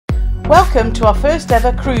Welcome to our first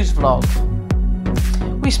ever cruise vlog.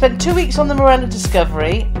 We spent 2 weeks on the Marella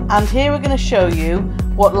Discovery, and here we're going to show you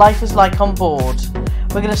what life is like on board.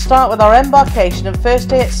 We're going to start with our embarkation and first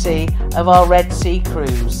day at sea of our Red Sea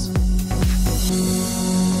cruise.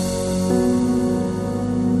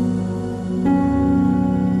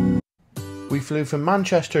 We flew from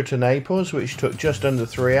Manchester to Naples, which took just under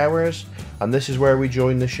 3 hours, and this is where we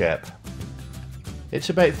joined the ship. It's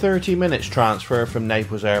about 30 minutes transfer from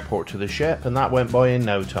Naples airport to the ship, and that went by in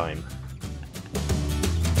no time.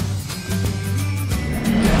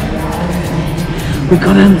 We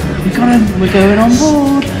got him, we're going on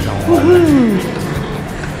board. Woohoo!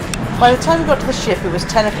 By the time we got to the ship it was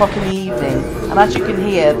 10 o'clock in the evening, and as you can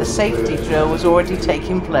hear the safety drill was already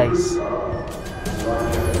taking place.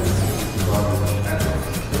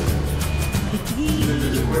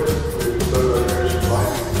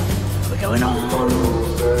 Going on.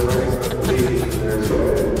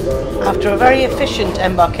 After a very efficient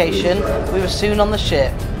embarkation, we were soon on the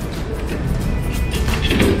ship.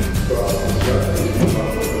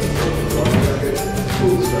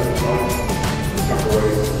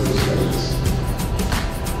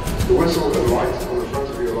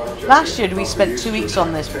 Last year we spent 2 weeks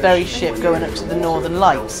on this very ship going up to the Northern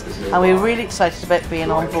Lights, and we were really excited about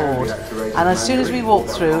being on board, and as soon as we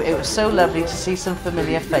walked through it was so lovely to see some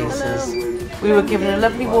familiar faces. We were given a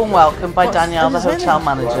lovely warm welcome by Danielle, the hotel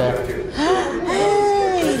manager.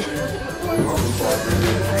 Hey!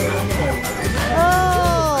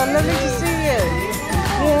 Oh, lovely to see you.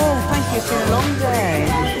 Yeah, thank you, it's been a long day.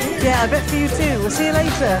 Yeah, I bet for you too. We'll see you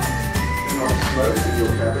later.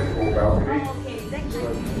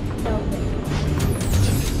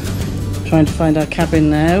 Trying to find our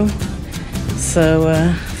cabin now, so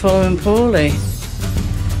following Paulie.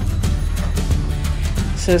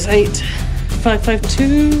 So it's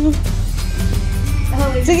 8552.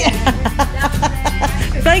 Oh,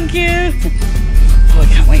 thank you. Oh, I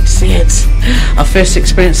can't wait to see it. Our first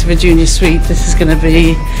experience of a junior suite. This is going to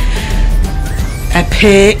be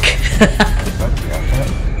epic.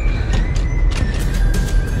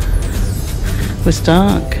 It was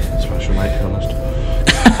dark. Special, mate, to be honest.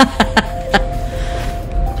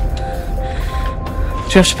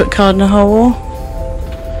 Do you have to put card in a hole?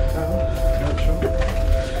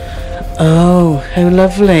 Oh, how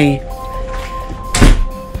lovely.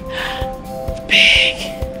 Big.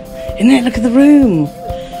 Isn't it? Look at the room.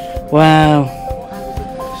 Wow.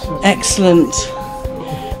 Excellent.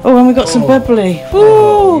 Oh, and we got some bubbly.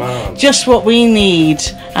 Woo! Just what we need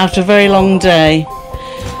after a very long day.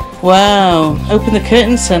 Wow. Open the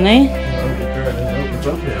curtain, Sonny.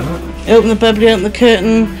 Open the bubbly, open the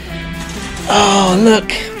curtain. Oh,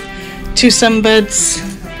 look. 2 sunbeds.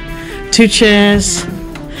 2 chairs.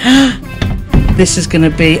 This is going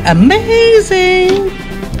to be amazing.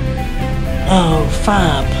 Oh,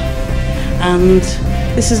 fab. And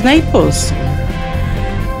this is Naples.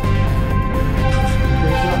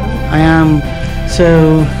 I am.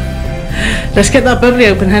 So, let's get that bubbly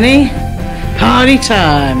open, honey. Party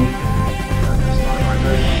time.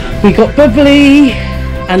 We got bubbly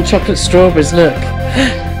and chocolate strawberries, look.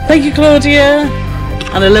 Thank you, Claudia.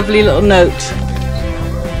 And a lovely little note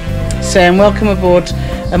saying welcome aboard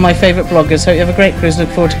and my favourite bloggers. Hope you have a great cruise. Look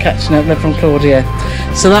forward to catching up. Love from Claudia.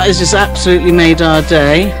 So that has just absolutely made our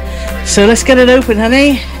day. So let's get it open,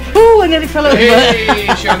 honey. Ooh, I nearly fell over. Hey,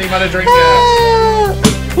 Shani, had a drink.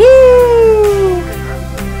 Woo!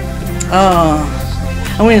 Oh,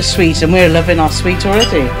 and we're sweet, and we're loving our sweet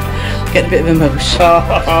already. Getting a bit of emotion.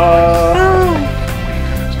 Oh.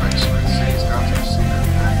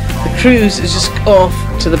 The cruise is just off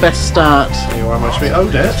to the best start. You are my sweet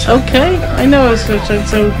Odette. Okay, I know. So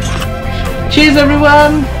cheers,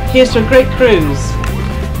 everyone. Here's to a great cruise.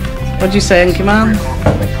 What do you say, Unky Man?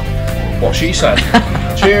 What she said.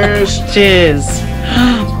 Cheers. Cheers.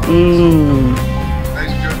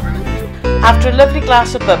 After a lovely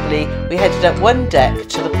glass of bubbly, we headed up one deck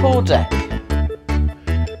to the pool deck.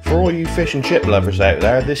 For all you fish and chip lovers out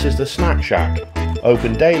there, this is the Snack Shack.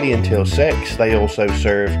 Open daily until 6. They also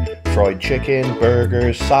serve fried chicken,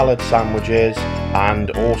 burgers, salad sandwiches, and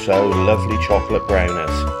also lovely chocolate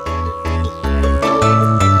brownies.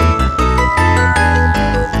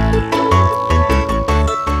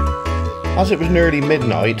 As it was nearly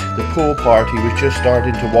midnight, the pool party was just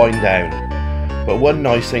starting to wind down. But one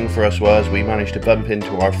nice thing for us was we managed to bump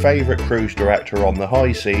into our favourite cruise director on the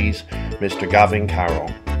high seas, Mr. Carole.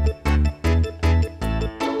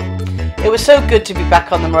 It was so good to be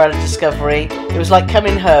back on the Marella Discovery. It was like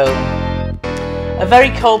coming home. A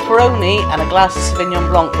very cold Peroni and a glass of Sauvignon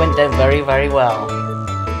Blanc went down very, very well.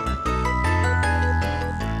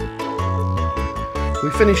 We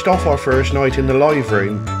finished off our first night in the live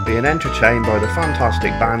room, being entertained by the fantastic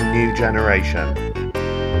band New Generation.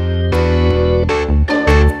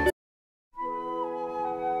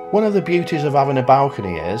 One of the beauties of having a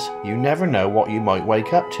balcony is, you never know what you might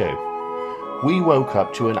wake up to. We woke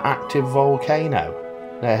up to an active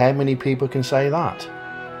volcano. Now how many people can say that?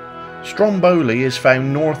 Stromboli is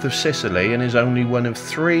found north of Sicily and is only one of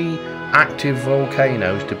 3 active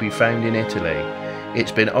volcanoes to be found in Italy.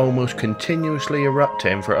 It's been almost continuously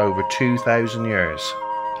erupting for over 2,000 years.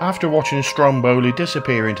 After watching Stromboli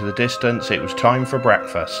disappear into the distance, it was time for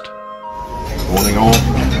breakfast. Morning all.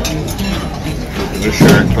 Keeping the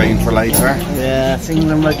shirt clean for later. Yeah, it's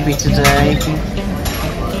England rugby today.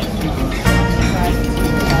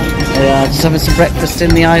 Yeah, just having some breakfast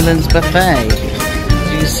in the Islands buffet.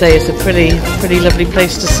 You say it's a pretty lovely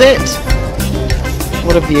place to sit.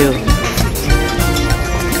 What a view.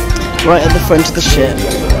 Right at the front of the ship.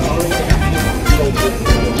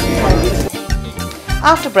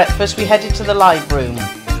 After breakfast we headed to the live room.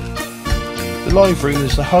 The live room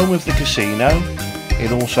is the home of the casino.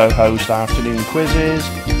 It also hosts afternoon quizzes,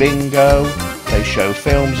 bingo, they show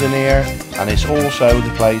films in here, and it's also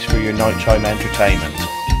the place for your nighttime entertainment.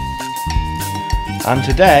 And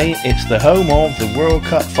today it's the home of the World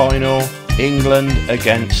Cup final, England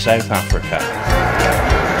against South Africa.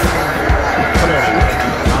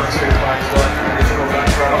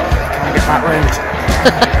 Get that round.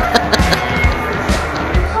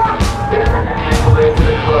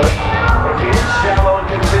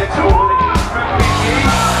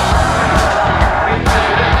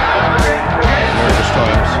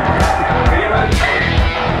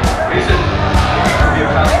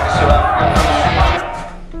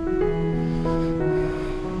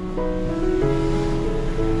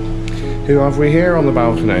 Who have we here on the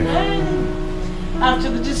balcony? After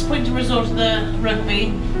the disappointing result of the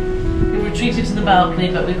rugby, we've retreated to the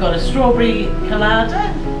balcony, but we've got a strawberry colada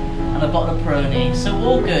and a bottle of Peroni, so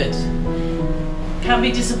all good. Can't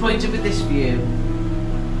be disappointed with this view.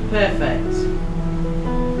 Perfect.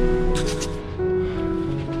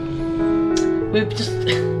 We've just,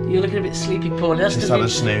 you're looking a bit sleepy, Paul. Just had a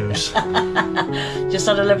snooze. Just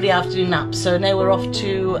had a lovely afternoon nap, so now we're off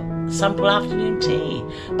to sample afternoon tea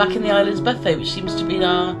back in the Islands buffet, which seems to be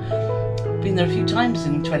been there a few times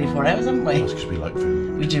in 24 hours, haven't we? That's because we like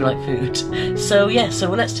food. We do like food. So yeah, so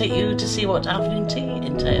let's take you to see what afternoon tea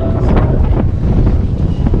entails.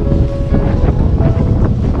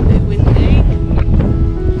 A bit windy.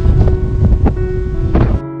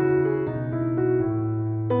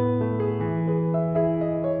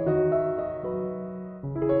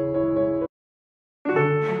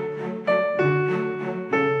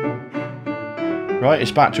 Right,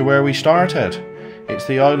 it's back to where we started. It's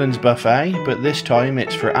the Islands buffet, but this time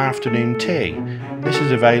it's for afternoon tea. This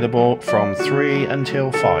is available from 3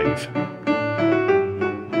 until 5.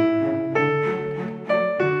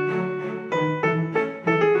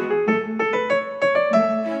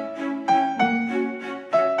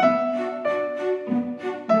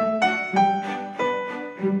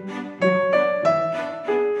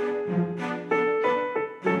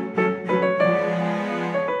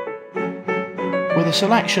 With a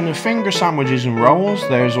selection of finger sandwiches and rolls,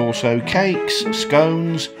 there's also cakes,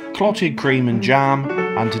 scones, clotted cream and jam,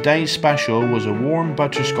 and today's special was a warm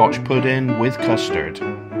butterscotch pudding with custard.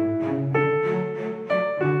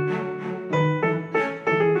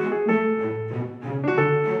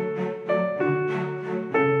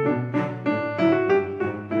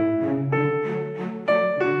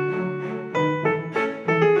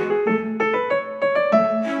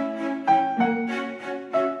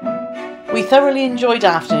 We thoroughly enjoyed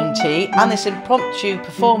afternoon tea and this impromptu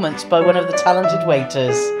performance by one of the talented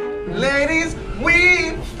waiters. Ladies,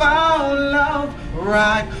 we found love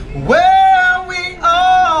right where we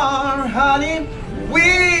are, honey.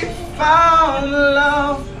 We found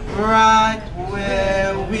love right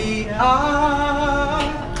where we are.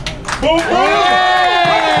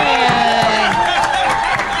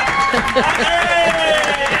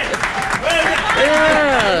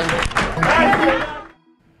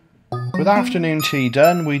 With afternoon tea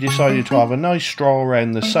done, we decided to have a nice stroll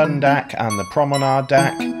around the sun deck and the promenade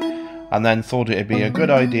deck, and then thought it'd be a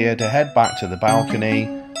good idea to head back to the balcony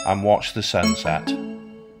and watch the sunset.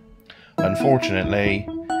 Unfortunately,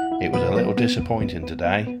 it was a little disappointing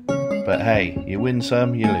today, but hey, you win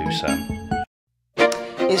some, you lose some.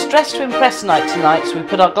 It's dressed to impress night tonight, so we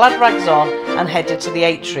put our glad rags on and headed to the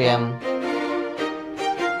atrium.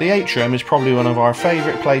 The atrium is probably one of our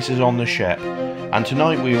favourite places on the ship, and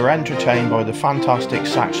tonight we were entertained by the fantastic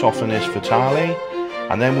saxophonist Vitali,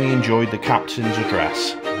 and then we enjoyed the captain's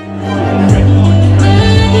address.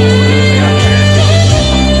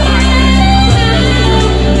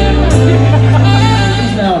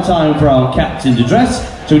 for our captain to dress.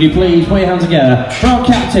 So would you please put your hands together for our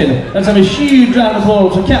captain? Let's have a huge round of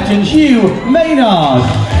applause for Captain Hugh Maynard.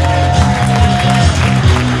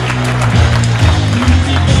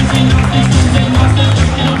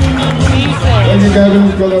 Thank you, Gavin.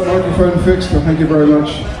 We've got that microphone fixed. Thank you very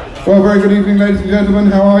much. Well, very good evening, ladies and gentlemen.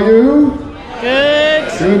 How are you? Good.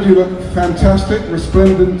 Good. You look fantastic,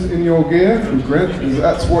 resplendent in your gear. Great.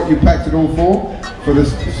 That's what you packed it all for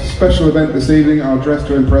this special event this evening, our Dress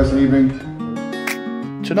to Impress evening.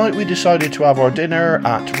 Tonight we decided to have our dinner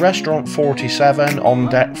at Restaurant 47 on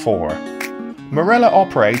Deck 4. Marella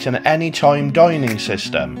operate an anytime dining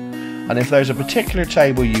system, and if there's a particular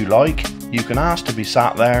table you like, you can ask to be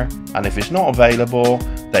sat there, and if it's not available,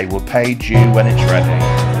 they will pay due when it's ready.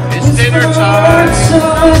 It's dinner time!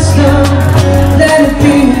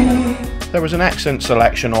 There was an excellent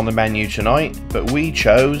selection on the menu tonight, but we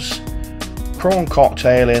chose prawn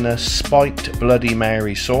cocktail in a spiked Bloody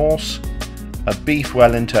Mary sauce, a beef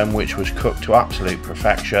Wellington which was cooked to absolute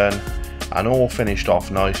perfection, and all finished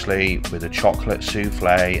off nicely with a chocolate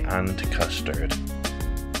souffle and custard.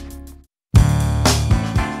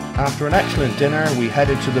 After an excellent dinner, we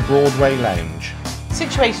headed to the Broadway Lounge.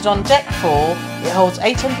 Situated on Deck 4, it holds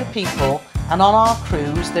 800 people, and on our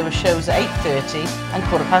cruise there were shows at 8:30 and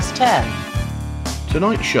 10:15.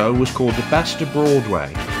 Tonight's show was called The Best of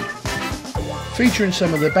Broadway, featuring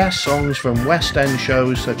some of the best songs from West End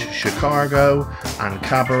shows such as Chicago and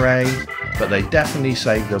Cabaret, but they definitely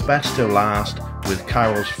saved the best till last with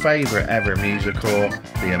Carole's favourite ever musical,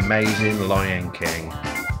 The Amazing Lion King.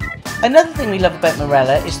 Another thing we love about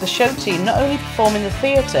Marella is the show team not only perform in the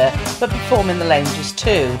theatre, but perform in the lounges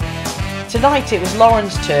too. Tonight it was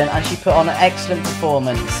Lauren's turn and she put on an excellent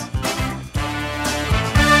performance.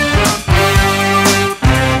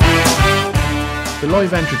 The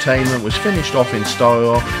live entertainment was finished off in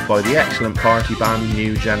style by the excellent party band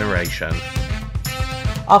New Generation.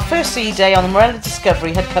 Our first sea day on the Marella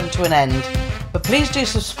Discovery had come to an end, but please do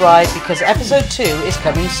subscribe because episode 2 is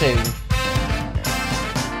coming soon.